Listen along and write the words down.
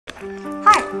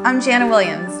I'm Jana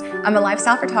Williams. I'm a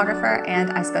lifestyle photographer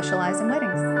and I specialize in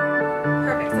weddings.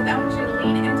 Perfect. So that wants you to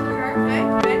lean into her.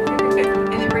 Good.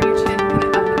 And then bring your chin kind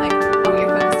of up and like, oh, your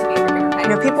focus to be over here. You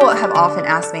know, people have often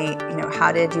asked me,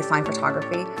 how did you find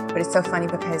photography? But it's so funny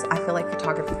because I feel like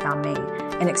photography found me,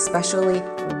 and especially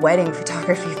wedding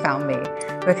photography found me,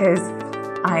 because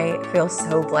I feel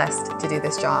so blessed to do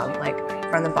this job. Like,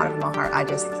 from the bottom of my heart, I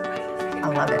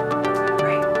love it.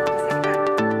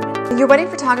 Your wedding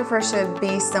photographer should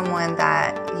be someone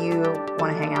that you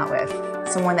want to hang out with,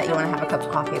 someone that you want to have a cup of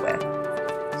coffee with.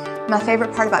 My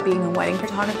favorite part about being a wedding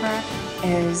photographer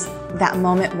is that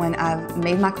moment when I've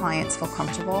made my clients feel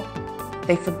comfortable.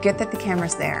 They forget that the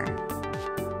camera's there,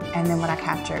 and then what I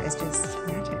capture is just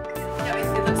magic. No, it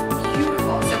looks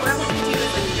beautiful. So what I want you to do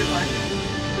is lift your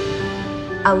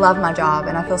one. I love my job,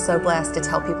 and I feel so blessed to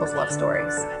tell people's love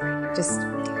stories. Just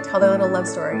tell their little love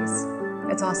stories.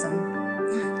 It's awesome.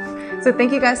 So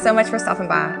thank you guys so much for stopping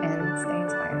by, and stay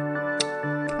inspired.